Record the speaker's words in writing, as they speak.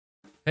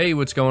Hey,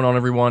 what's going on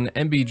everyone?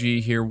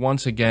 MBG here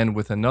once again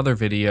with another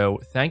video.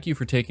 Thank you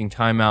for taking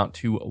time out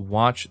to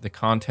watch the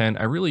content.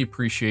 I really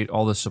appreciate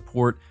all the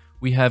support.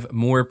 We have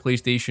more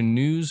PlayStation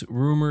news,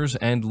 rumors,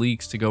 and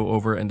leaks to go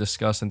over and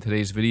discuss in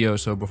today's video.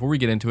 So before we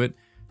get into it,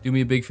 do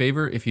me a big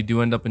favor. If you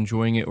do end up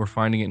enjoying it or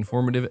finding it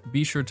informative,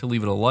 be sure to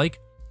leave it a like.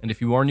 And if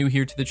you are new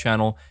here to the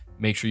channel,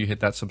 make sure you hit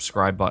that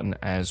subscribe button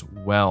as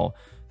well.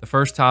 The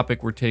first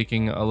topic we're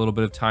taking a little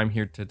bit of time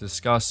here to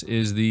discuss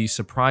is the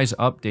surprise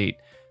update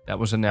that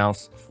was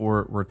announced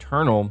for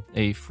Returnal,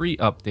 a free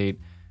update.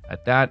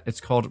 At that, it's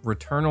called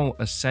Returnal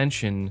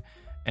Ascension,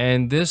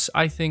 and this,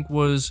 I think,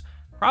 was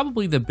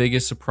probably the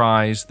biggest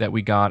surprise that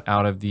we got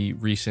out of the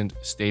recent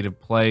state of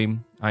play.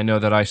 I know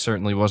that I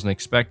certainly wasn't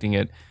expecting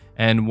it,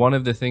 and one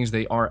of the things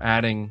they are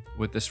adding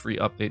with this free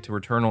update to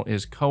Returnal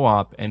is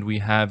co-op, and we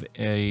have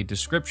a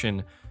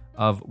description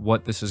of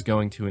what this is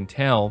going to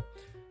entail.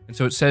 And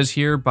so it says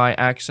here, by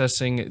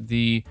accessing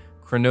the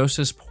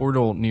Chronosis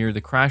portal near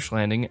the crash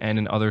landing and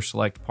in other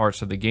select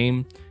parts of the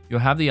game, you'll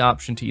have the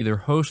option to either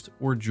host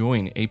or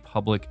join a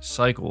public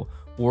cycle,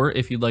 or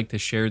if you'd like to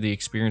share the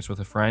experience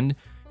with a friend,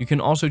 you can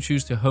also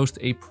choose to host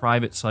a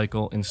private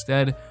cycle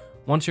instead.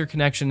 Once your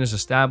connection is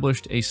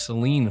established, a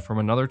Celine from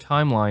another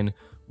timeline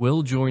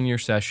will join your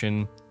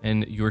session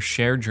and your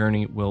shared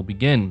journey will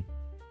begin.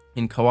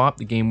 In co-op,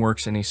 the game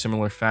works in a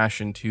similar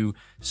fashion to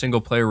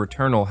single-player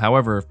Returnal.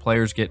 However, if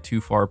players get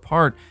too far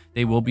apart,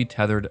 they will be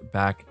tethered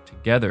back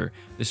together.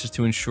 This is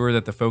to ensure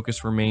that the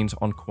focus remains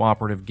on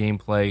cooperative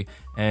gameplay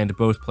and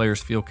both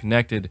players feel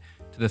connected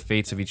to the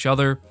fates of each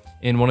other.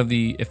 If one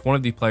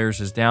of the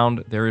players is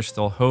downed, there is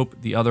still hope.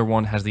 The other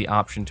one has the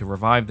option to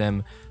revive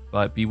them,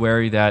 but be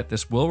wary that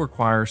this will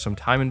require some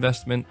time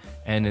investment,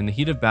 and in the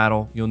heat of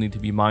battle, you'll need to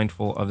be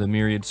mindful of the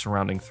myriad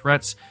surrounding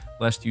threats,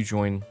 lest you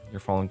join your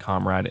fallen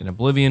comrade in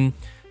oblivion.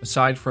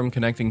 Aside from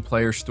connecting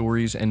player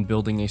stories and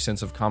building a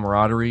sense of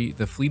camaraderie,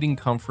 the fleeting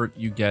comfort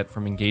you get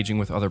from engaging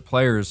with other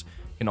players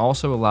can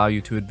also allow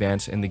you to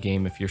advance in the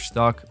game if you're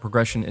stuck.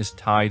 Progression is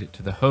tied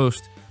to the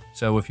host,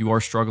 so if you are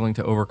struggling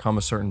to overcome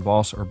a certain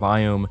boss or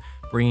biome,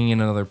 bringing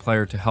in another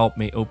player to help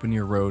may open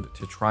your road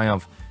to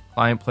triumph.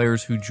 Client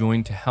players who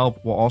join to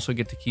help will also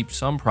get to keep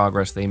some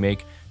progress they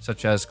make,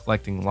 such as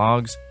collecting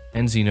logs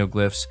and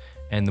xenoglyphs,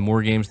 and the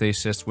more games they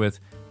assist with,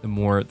 the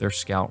more their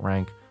scout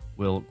rank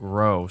will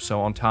grow.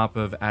 So on top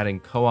of adding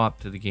co-op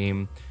to the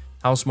game,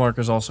 Housemarque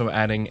is also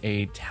adding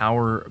a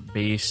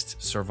tower-based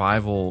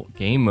survival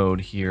game mode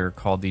here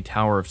called the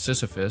Tower of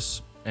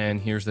Sisyphus. And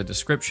here's the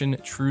description.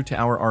 True to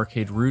our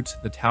arcade roots,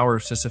 the Tower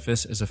of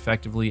Sisyphus is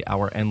effectively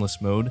our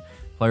endless mode.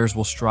 Players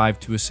will strive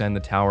to ascend the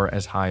tower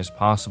as high as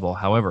possible.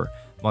 However,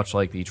 much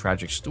like the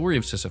tragic story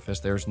of Sisyphus,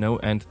 there is no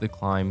end to the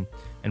climb,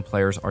 and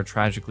players are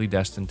tragically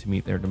destined to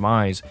meet their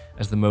demise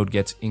as the mode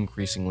gets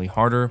increasingly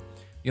harder.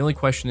 The only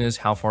question is,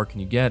 how far can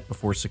you get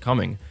before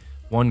succumbing?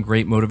 One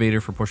great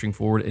motivator for pushing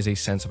forward is a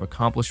sense of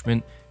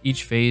accomplishment.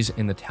 Each phase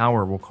in the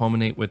tower will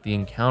culminate with the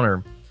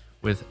encounter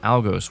with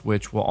Algos,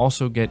 which will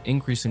also get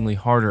increasingly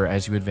harder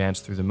as you advance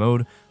through the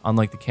mode.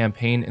 Unlike the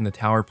campaign in the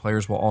tower,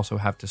 players will also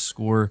have to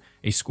score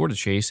to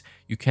chase.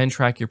 You can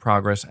track your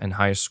progress and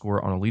highest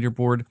score on a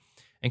leaderboard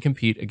and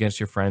compete against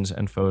your friends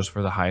and foes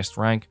for the highest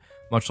rank.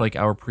 Much like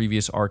our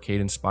previous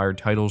arcade-inspired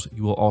titles,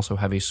 you will also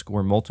have a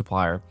score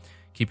multiplier.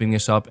 Keeping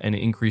this up and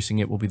increasing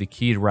it will be the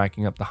key to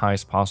racking up the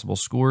highest possible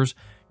scores.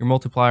 Your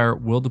multiplier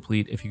will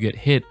deplete if you get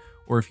hit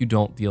or if you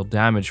don't deal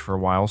damage for a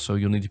while, so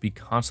you'll need to be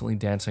constantly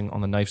dancing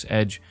on the knife's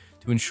edge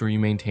to ensure you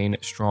maintain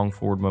strong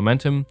forward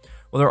momentum.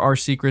 While there are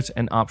secrets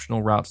and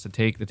optional routes to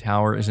take, the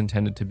tower is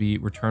intended to be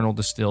Returnal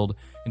distilled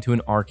into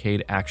an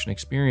arcade action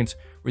experience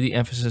where the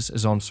emphasis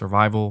is on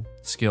survival,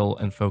 skill,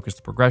 and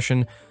focused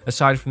progression.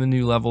 Aside from the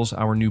new levels,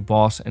 our new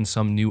boss, and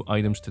some new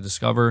items to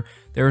discover,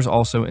 there is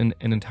also an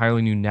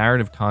entirely new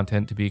narrative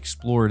content to be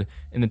explored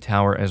in the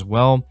tower as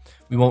well.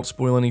 We won't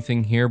spoil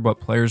anything here, but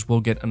players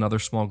will get another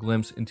small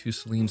glimpse into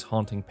Celine's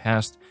haunting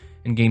past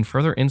and gain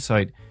further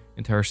insight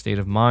into her state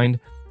of mind.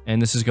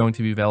 And this is going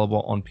to be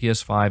available on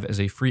PS5 as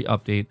a free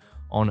update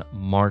on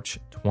March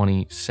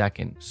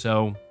 22nd.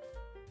 So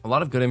a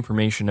lot of good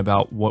information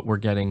about what we're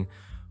getting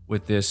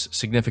with this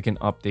significant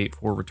update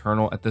for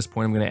Returnal. At this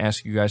point, I'm going to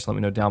ask you guys to let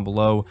me know down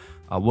below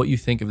what you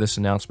think of this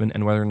announcement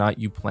and whether or not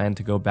you plan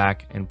to go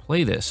back and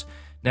play this.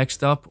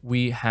 Next up,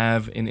 we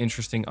have an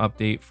interesting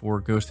update for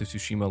Ghost of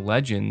Tsushima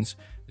Legends.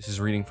 This is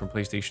reading from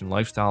PlayStation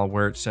Lifestyle,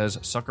 where it says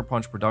Sucker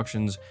Punch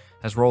Productions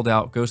has rolled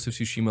out Ghost of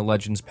Tsushima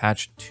Legends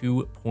patch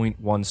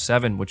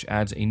 2.17, which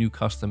adds a new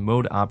custom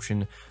mode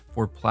option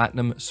for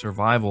Platinum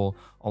Survival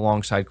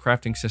alongside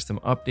crafting system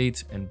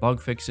updates and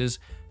bug fixes.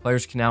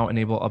 Players can now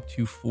enable up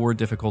to 4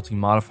 difficulty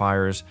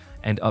modifiers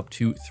and up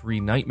to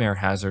 3 nightmare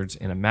hazards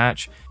in a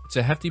match. It's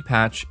a hefty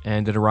patch,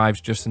 and it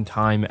arrives just in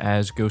time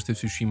as Ghost of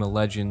Tsushima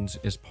Legends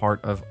is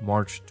part of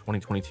March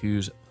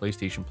 2022's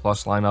PlayStation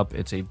Plus lineup.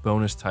 It's a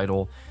bonus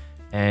title,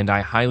 and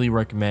I highly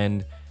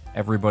recommend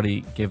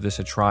everybody give this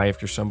a try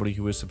if you're somebody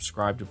who is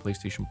subscribed to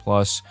PlayStation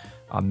Plus.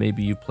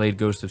 Maybe you played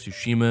Ghost of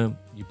Tsushima,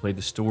 you played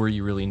the story,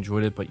 you really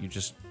enjoyed it, but you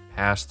just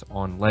passed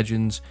on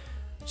Legends.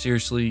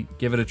 Seriously,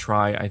 give it a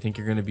try. I think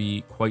you're going to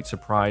be quite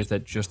surprised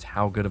at just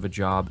how good of a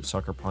job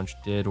Sucker Punch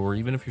did, or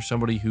even if you're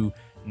somebody who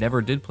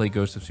never did play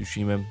Ghost of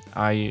Tsushima,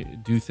 I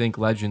do think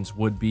Legends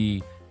would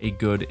be a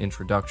good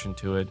introduction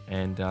to it,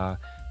 and at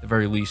the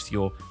very least,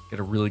 you'll get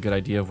a really good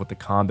idea of what the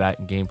combat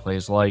and gameplay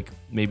is like.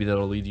 Maybe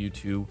that'll lead you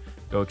to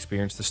go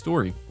experience the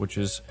story, which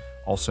is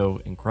also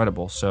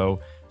incredible.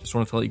 So just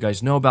wanted to let you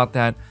guys know about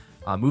that.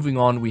 Moving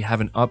on, we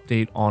have an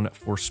update on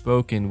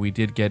Forspoken. We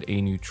did get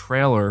a new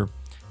trailer,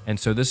 and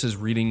so this is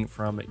reading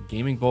from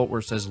Gaming Bolt, where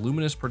it says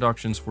Luminous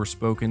Productions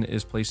Forspoken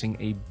is placing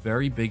a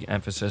very big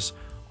emphasis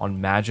on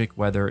magic,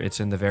 whether it's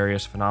in the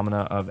various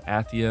phenomena of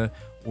Athia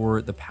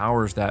or the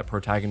powers that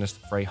protagonist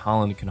Frey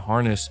Holland can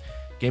harness.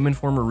 Game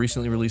Informer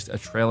recently released a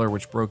trailer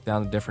which broke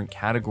down the different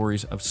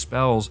categories of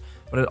spells,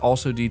 but it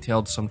also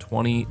detailed some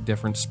 20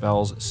 different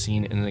spells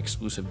seen in an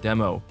exclusive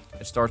demo.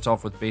 It starts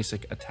off with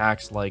basic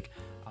attacks like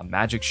a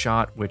magic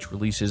shot, which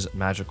releases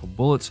magical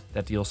bullets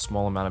that deal a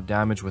small amount of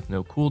damage with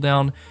no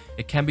cooldown.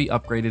 It can be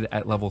upgraded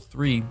at level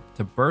 3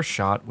 to burst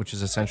shot, which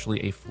is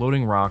essentially a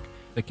floating rock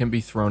that can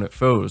be thrown at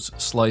foes.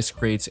 Slice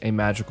creates a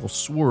magical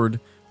sword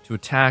to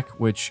attack,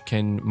 which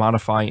can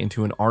modify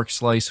into an arc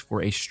slice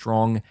for a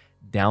strong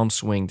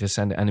downswing to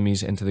send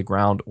enemies into the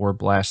ground, or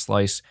blast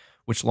slice,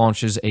 which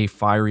launches a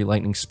fiery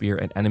lightning spear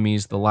at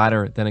enemies. The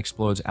latter then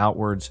explodes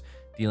outwards,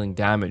 dealing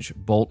damage.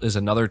 Bolt is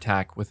another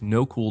attack with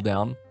no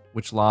cooldown,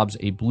 which lobs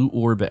a blue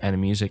orb at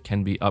enemies. It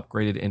can be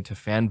upgraded into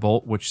Fan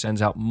Bolt, which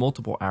sends out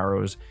multiple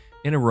arrows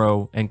in a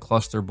row, and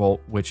Cluster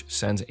Bolt, which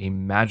sends a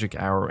magic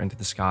arrow into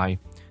the sky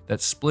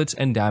that splits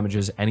and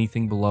damages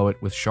anything below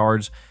it with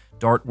shards.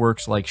 Dart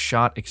works like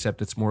shot,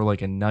 except it's more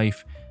like a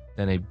knife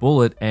than a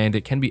bullet, and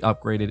it can be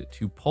upgraded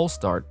to Pulse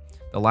Dart.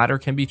 The latter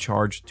can be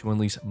charged to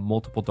unleash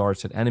multiple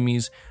darts at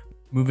enemies.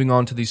 Moving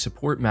on to the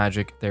support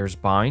magic, there's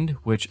Bind,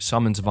 which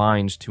summons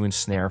vines to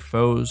ensnare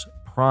foes.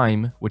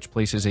 Prime, which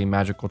places a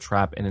magical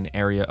trap in an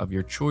area of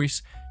your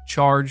choice.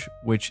 Charge,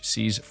 which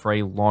sees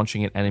Frey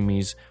launching at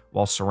enemies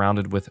while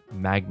surrounded with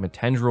magma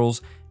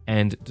tendrils.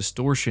 And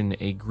Distortion,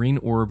 a green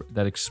orb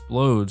that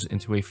explodes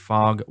into a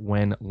fog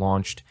when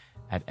launched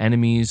at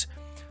enemies.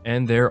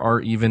 And there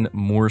are even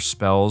more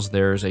spells.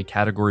 There's a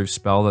category of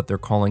spell that they're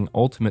calling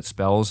ultimate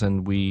spells,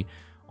 and we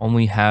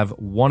only have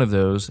one of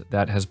those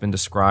that has been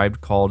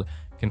described, called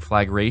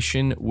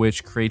Conflagration,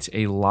 which creates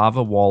a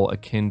lava wall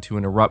akin to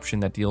an eruption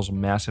that deals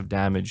massive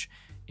damage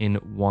in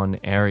one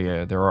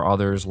area. There are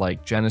others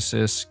like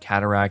Genesis,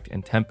 Cataract,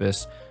 and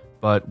Tempest,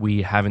 but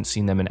we haven't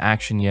seen them in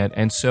action yet.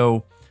 And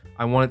so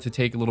I wanted to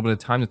take a little bit of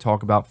time to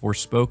talk about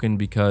Forspoken,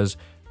 because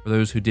for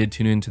those who did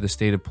tune into the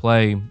State of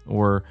Play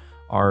or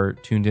are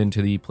tuned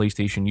into the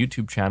PlayStation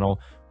YouTube channel,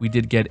 we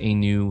did get a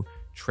new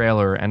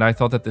trailer, and I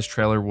thought that this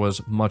trailer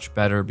was much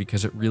better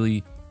because it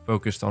really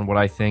focused on what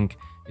I think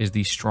is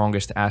the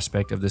strongest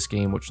aspect of this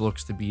game, which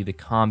looks to be the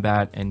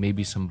combat and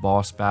maybe some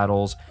boss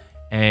battles.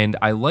 And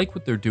I like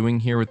what they're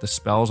doing here with the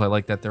spells. I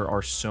like that there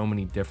are so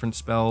many different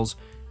spells,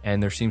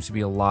 and there seems to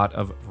be a lot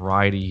of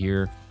variety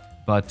here.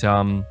 But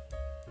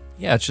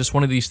yeah, it's just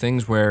one of these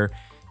things where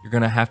you're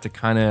gonna have to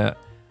kind of,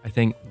 I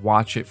think,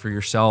 watch it for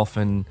yourself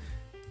and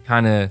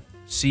kind of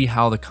see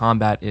how the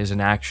combat is in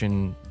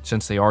action,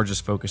 since they are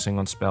just focusing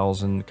on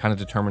spells, and kind of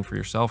determine for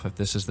yourself if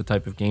this is the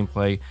type of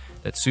gameplay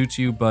that suits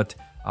you. But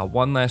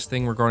one last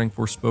thing regarding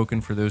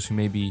Forspoken, for those who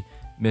maybe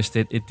missed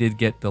it, it did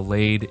get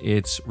delayed.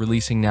 It's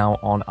releasing now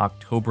on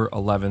October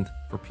 11th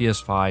for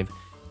PS5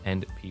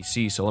 and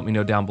PC. So let me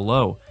know down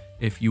below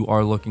if you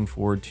are looking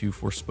forward to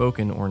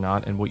Forspoken or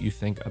not, and what you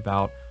think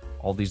about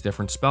all these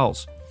different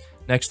spells.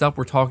 Next up,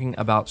 we're talking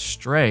about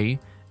Stray.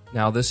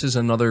 Now, this is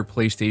another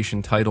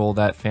PlayStation title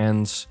that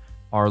fans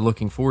are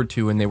looking forward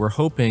to, and they were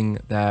hoping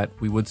that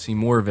we would see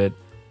more of it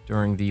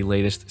during the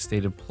latest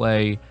State of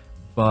Play.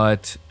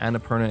 But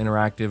Annapurna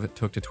Interactive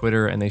took to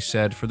Twitter and they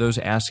said, for those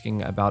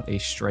asking about a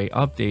Stray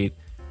update,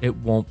 it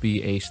won't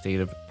be a State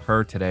of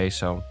Play today.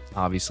 So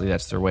obviously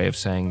that's their way of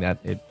saying that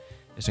it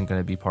isn't going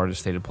to be part of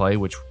State of Play,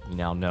 which we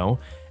now know.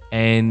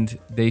 And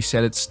they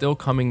said it's still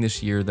coming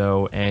this year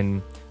though,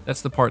 and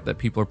that's the part that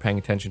people are paying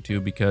attention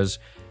to, because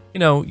you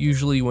know,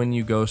 usually when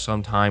you go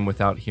some time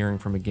without hearing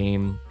from a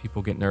game,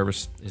 people get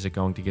nervous. Is it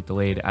going to get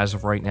delayed? As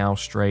of right now,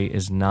 Stray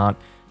is not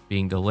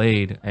being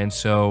delayed, and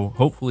so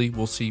hopefully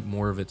we'll see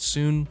more of it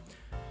soon.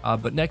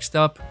 But next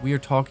up, we are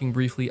talking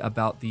briefly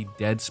about the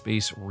Dead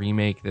Space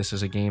Remake. This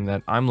is a game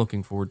that I'm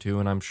looking forward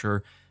to, and I'm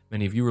sure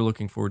many of you are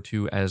looking forward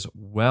to as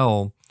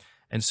well.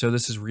 And so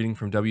this is reading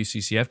from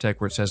WCCF Tech,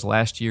 where it says,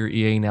 last year,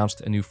 EA announced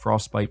a new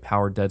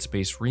Frostbite-powered Dead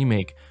Space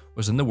Remake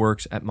was in the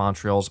works at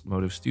Montreal's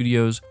Motive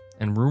Studios,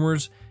 and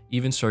rumors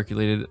even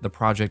circulated the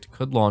project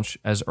could launch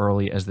as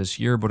early as this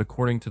year, but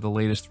according to the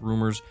latest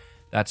rumors,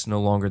 that's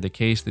no longer the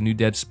case. The new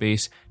Dead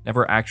Space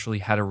never actually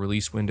had a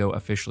release window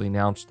officially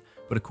announced,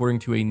 but according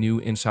to a new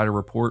insider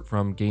report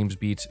from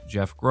GamesBeat's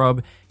Jeff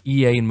Grubb,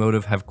 EA and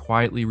Motive have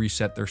quietly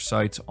reset their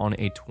sights on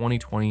a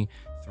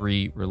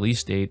 2023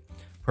 release date.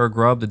 Per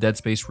Grubb, the Dead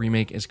Space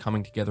remake is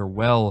coming together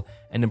well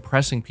and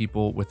impressing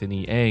people within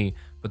EA,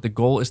 but the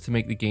goal is to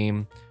make the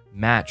game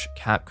match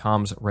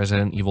Capcom's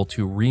Resident Evil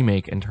 2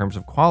 remake in terms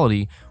of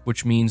quality,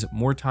 which means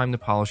more time to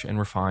polish and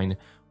refine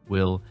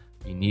will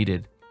be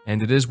needed.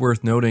 And it is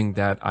worth noting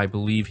that I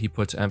believe he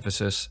puts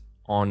emphasis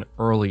on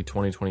early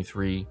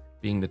 2023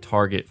 being the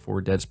target for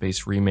Dead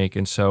Space Remake.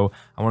 And so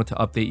I wanted to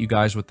update you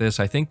guys with this.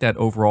 I think that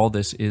overall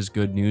this is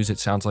good news. It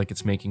sounds like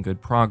it's making good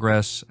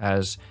progress.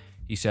 As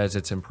he says,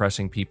 it's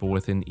impressing people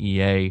within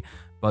EA,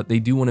 but they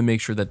do want to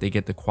make sure that they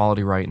get the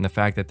quality right. And the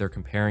fact that they're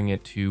comparing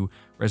it to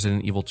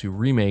Resident Evil 2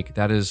 Remake,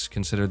 that is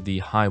considered the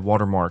high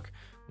watermark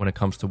when it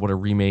comes to what a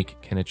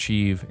remake can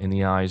achieve in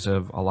the eyes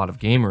of a lot of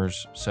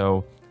gamers.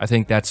 So I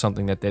think that's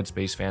something that Dead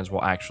Space fans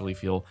will actually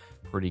feel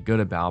pretty good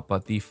about.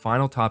 But the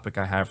final topic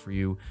I have for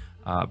you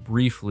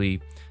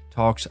briefly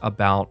talks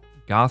about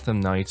Gotham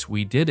Knights.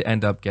 We did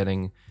end up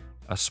getting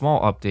a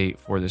small update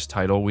for this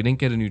title. We didn't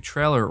get a new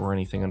trailer or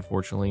anything,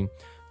 unfortunately,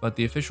 but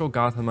the official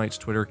Gotham Knights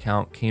Twitter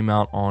account came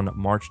out on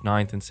March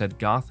 9th and said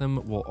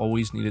Gotham will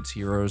always need its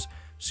heroes.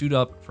 Suit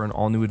up for an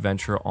all-new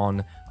adventure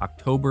on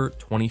October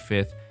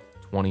 25th,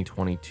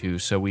 2022.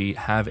 So we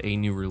have a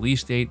new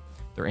release date.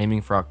 They're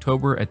aiming for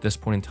October. At this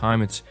point in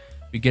time, it's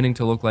beginning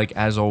to look like,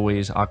 as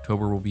always,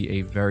 October will be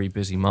a very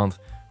busy month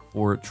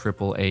for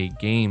AAA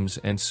games.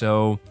 And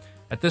so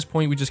at this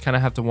point, we just kind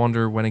of have to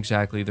wonder when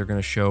exactly they're going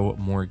to show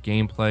more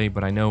gameplay,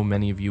 but I know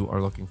many of you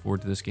are looking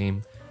forward to this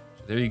game.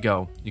 So there you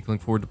go. You can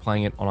look forward to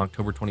playing it on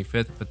October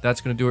 25th, but that's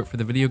going to do it for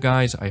the video,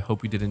 guys. I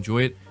hope you did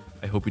enjoy it.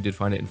 I hope you did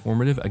find it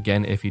informative.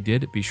 Again, if you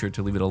did, be sure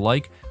to leave it a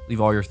like, leave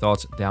all your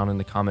thoughts down in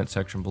the comment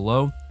section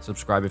below,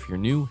 subscribe if you're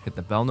new, hit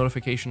the bell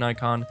notification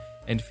icon,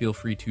 and feel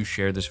free to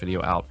share this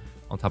video out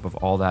on top of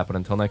all that. But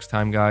until next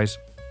time, guys,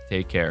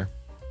 take care.